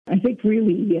I think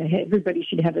really everybody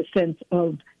should have a sense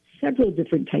of several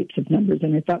different types of numbers,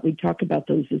 and I thought we'd talk about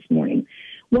those this morning.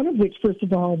 One of which, first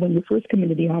of all, when you first come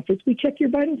into the office, we check your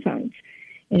vital signs.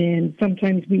 And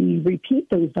sometimes we repeat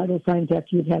those vital signs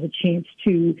after you've had a chance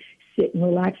to sit and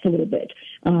relax a little bit,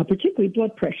 particularly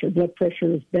blood pressure. Blood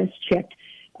pressure is best checked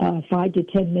 5 to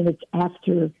 10 minutes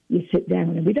after you sit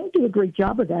down. And we don't do a great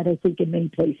job of that, I think, in many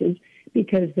places,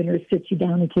 because the nurse sits you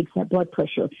down and takes that blood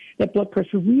pressure. That blood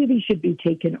pressure really should be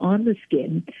taken on the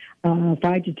skin 5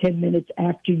 to 10 minutes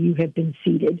after you have been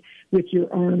seated with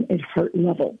your arm at heart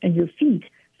level and your feet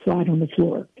flat on the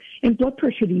floor. And blood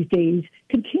pressure these days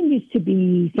continues to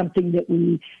be something that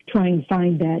we try and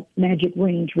find that magic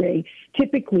range, Ray.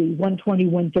 Typically, 120,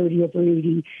 130 over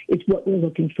 80 is what we're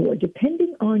looking for.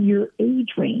 Depending on your age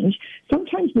range,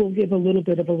 sometimes we'll give a little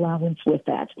bit of allowance with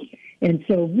that. And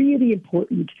so really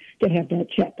important to have that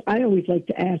checked. I always like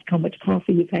to ask how much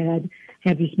coffee you've had,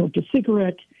 have you smoked a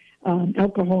cigarette,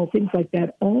 alcohol, things like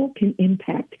that, all can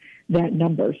impact that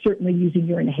number. Certainly using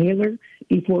your inhaler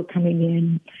before coming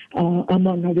in,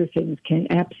 among other things, can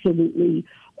absolutely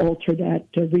alter that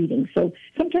reading. So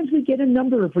sometimes we get a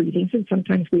number of readings, and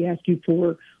sometimes we ask you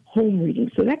for home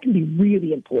readings. So that can be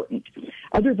really important.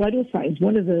 Other vital signs,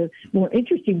 one of the more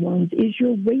interesting ones is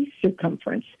your waist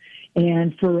circumference.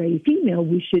 And for a female,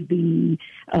 we should be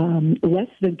less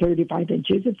than 35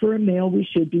 inches, and for a male, we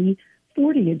should be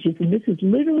 40 inches. And this is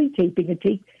literally taking a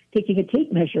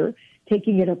tape measure,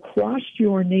 taking it across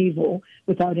your navel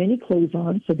without any clothes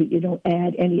on so that you don't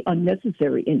add any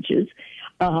unnecessary inches,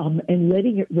 and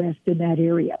letting it rest in that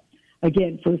area.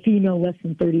 Again, for a female, less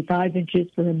than 35 inches.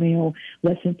 For a male,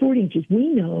 less than 40 inches. We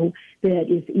know that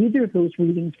if either of those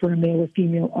readings for a male or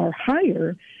female are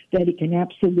higher, that it can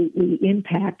absolutely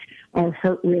impact our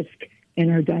heart risk and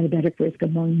our diabetic risk,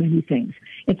 among many things.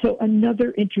 And so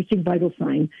another interesting vital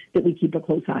sign that we keep a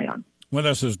close eye on. With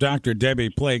us is Dr. Debbie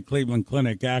Plake, Cleveland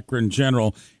Clinic Akron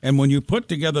General. And when you put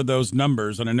together those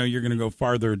numbers, and I know you're going to go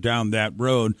farther down that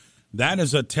road, that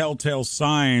is a telltale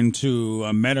sign to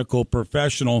a medical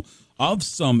professional of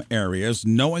some areas,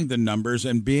 knowing the numbers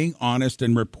and being honest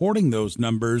and reporting those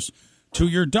numbers to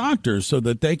your doctors so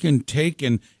that they can take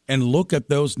and look at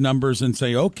those numbers and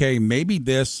say, okay, maybe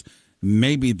this,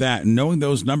 maybe that. And knowing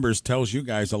those numbers tells you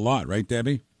guys a lot, right,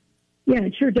 Debbie? Yeah,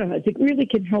 it sure does. It really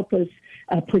can help us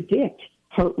predict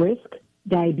heart risk,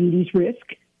 diabetes risk,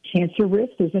 cancer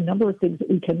risk. There's a number of things that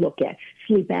we can look at.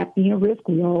 Sleep apnea risk.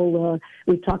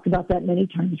 We've talked about that many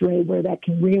times, Ray, where that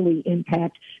can really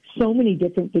impact so many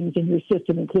different things in your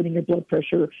system, including your blood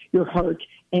pressure, your heart,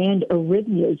 and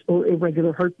arrhythmias or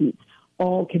irregular heartbeats.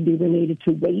 All can be related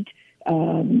to weight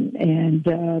and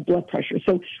blood pressure.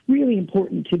 So really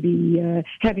important to be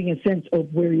having a sense of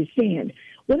where you stand.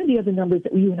 One of the other numbers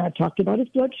that you and I talked about is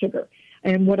blood sugar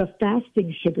and what a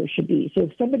fasting sugar should be. So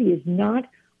if somebody is not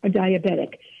a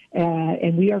diabetic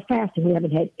and we are fasting, we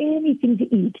haven't had anything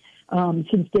to eat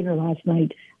since dinner last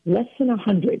night, less than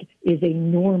 100 is a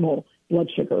normal blood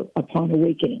sugar upon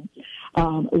awakening.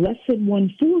 Less than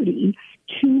 140,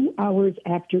 2 hours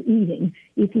after eating,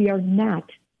 if we are not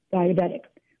diabetic.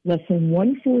 Less than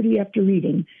 140 after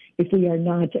eating if we are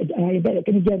not diabetic.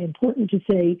 And again, important to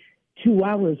say 2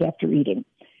 hours after eating.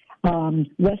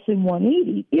 Less than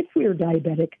 180 if we are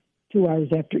diabetic 2 hours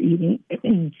after eating.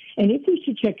 And if we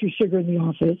should check your sugar in the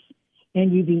office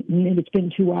and you've eaten and it's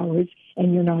been 2 hours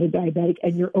and you're not a diabetic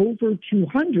and you're over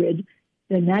 200,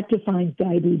 then that defines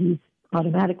diabetes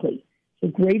automatically. So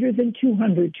greater than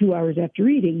 200, 2 hours after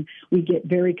eating, we get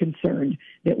very concerned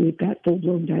that we've got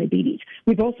full-blown diabetes.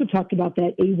 We've also talked about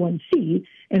that A1C,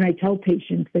 and I tell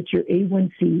patients that your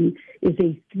A1C is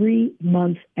a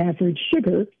 3-month average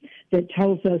sugar that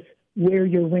tells us where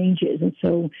your range is. And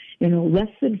so, less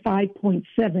than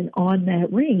 5.7 on that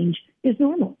range is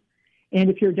normal.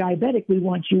 And if you're diabetic, we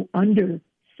want you under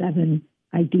 7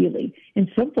 ideally.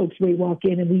 And some folks may walk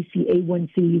in and we see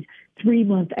A1Cs,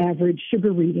 3-month average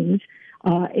sugar readings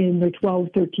in their 12,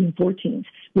 13, 14s,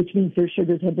 which means their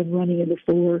sugars have been running in the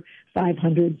 400,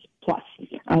 500s plus,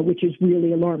 which is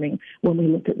really alarming when we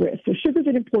look at risk. So sugar is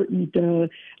an important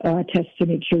test to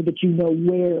make sure that you know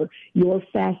where your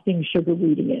fasting sugar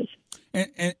reading is.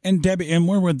 And Debbie, and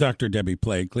we're with Dr. Debbie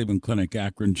Plake, Cleveland Clinic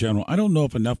Akron General. I don't know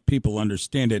if enough people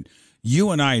understand it.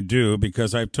 You and I do,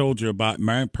 because I've told you about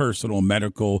my personal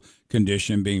medical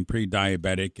condition, being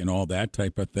pre-diabetic and all that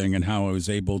type of thing, and how I was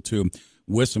able to,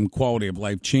 with some quality of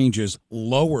life changes,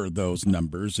 lower those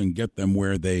numbers and get them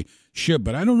where they should.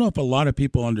 But I don't know if a lot of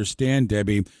people understand,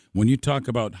 Debbie, when you talk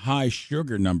about high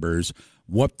sugar numbers,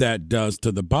 what that does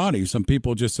to the body. Some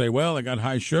people just say, well, I got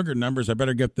high sugar numbers, I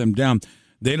better get them down.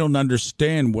 They don't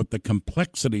understand what the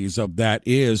complexities of that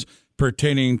is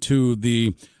pertaining to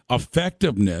the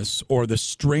effectiveness or the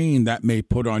strain that may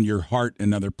put on your heart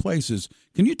and other places.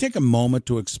 Can you take a moment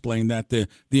to explain that, the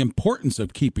importance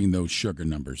of keeping those sugar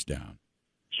numbers down?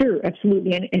 Sure,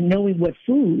 absolutely. And knowing what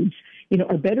foods,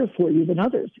 are better for you than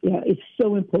others. Yeah, it's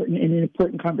so important and an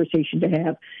important conversation to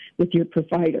have with your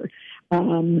provider.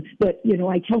 But,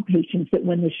 I tell patients that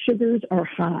when the sugars are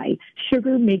high,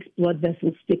 sugar makes blood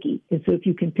vessels sticky. And so if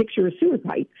you can picture a sewer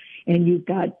pipe and you've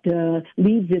got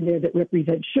leaves in there that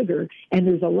represent sugar, and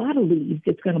there's a lot of leaves,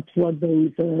 it's going to plug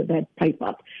that pipe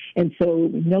up. And so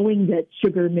knowing that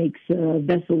sugar makes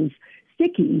vessels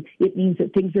sticky, it means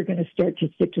that things are going to start to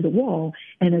stick to the wall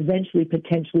and eventually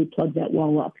potentially plug that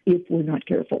wall up if we're not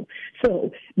careful.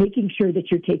 So making sure that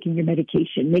you're taking your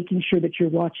medication, making sure that you're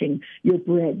watching your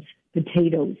breads,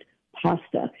 potatoes,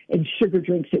 pasta, and sugar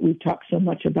drinks that we've talked so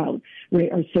much about,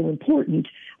 right, are so important,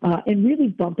 and really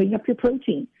bumping up your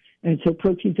protein. And so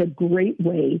protein's a great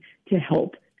way to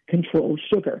help control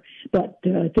sugar. But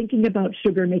thinking about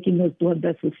sugar making those blood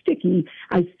vessels sticky,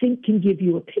 I think can give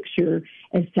you a picture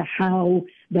as to how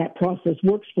that process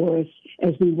works for us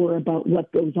as we worry about what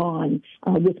goes on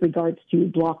with regards to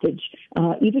blockage,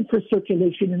 even for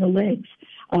circulation in the legs,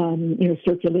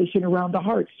 circulation around the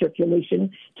heart, circulation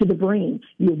to the brain.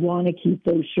 You want to keep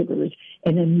those sugars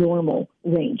in a normal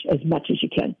range as much as you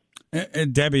can.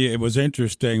 And Debbie, it was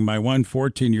interesting. My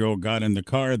 14-year-old got in the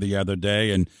car the other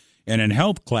day, and in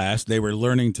health class, they were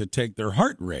learning to take their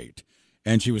heart rate.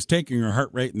 And she was taking her heart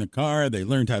rate in the car. They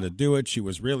learned how to do it. She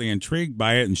was really intrigued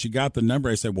by it, and she got the number.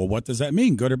 I said, well, what does that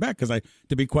mean, good or bad? Because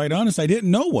to be quite honest, I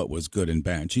didn't know what was good and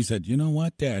bad. She said, you know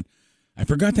what, Dad? I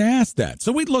forgot to ask that.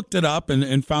 So we looked it up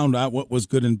and found out what was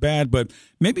good and bad. But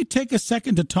maybe take a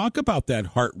second to talk about that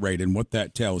heart rate and what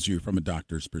that tells you from a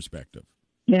doctor's perspective.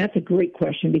 Yeah, that's a great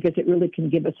question because it really can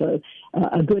give us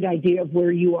a good idea of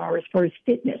where you are as far as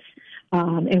fitness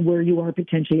and where you are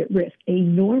potentially at risk. A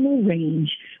normal range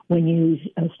when you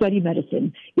study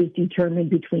medicine is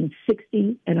determined between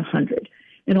 60 and 100.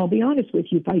 And I'll be honest with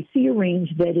you, if I see a range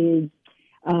that is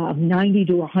 90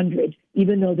 to 100,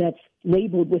 even though that's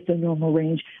labeled with the normal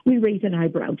range, we raise an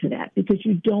eyebrow to that because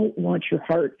you don't want your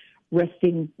heart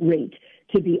resting rate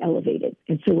to be elevated.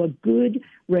 And so a good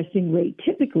resting rate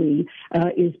typically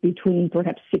is between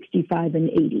perhaps 65 and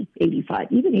 80, 85.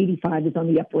 Even 85 is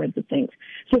on the upper end of things.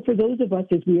 So for those of us,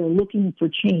 as we are looking for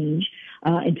change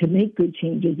and to make good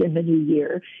changes in the new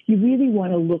year, you really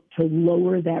want to look to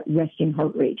lower that resting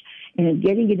heart rate. And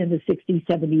getting it in the 60s,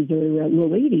 70s, or low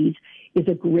 80s is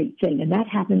a great thing. And that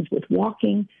happens with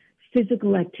walking,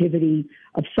 physical activity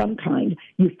of some kind.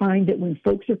 You find that when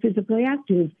folks are physically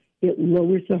active, it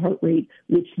lowers the heart rate,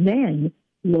 which then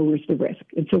lowers the risk.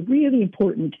 And so really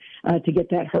important to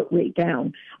get that heart rate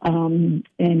down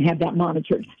and have that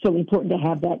monitored. So important to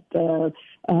have that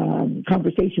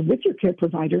conversation with your care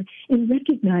provider and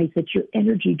recognize that your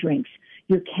energy drinks,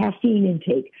 your caffeine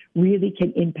intake really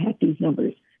can impact these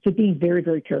numbers. So being very,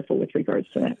 very careful with regards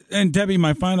to that. And Debbie,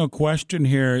 my final question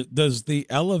here, do the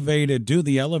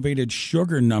elevated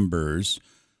sugar numbers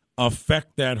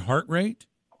affect that heart rate?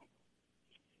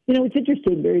 It's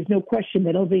interesting. There is no question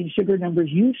that elevated sugar numbers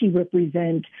usually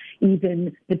represent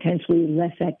even potentially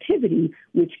less activity,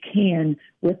 which can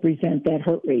represent that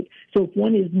heart rate. So if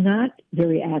one is not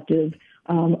very active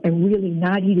and really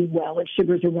not eating well and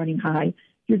sugars are running high,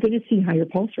 you're going to see higher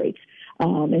pulse rates.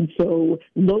 And so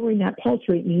lowering that pulse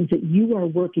rate means that you are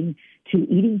working to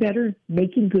eating better,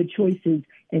 making good choices,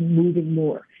 and moving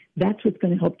more. That's what's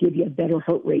going to help give you a better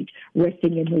heart rate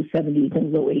resting in those 70s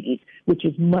and low 80s, which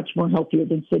is much more healthier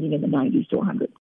than sitting in the 90s to 100.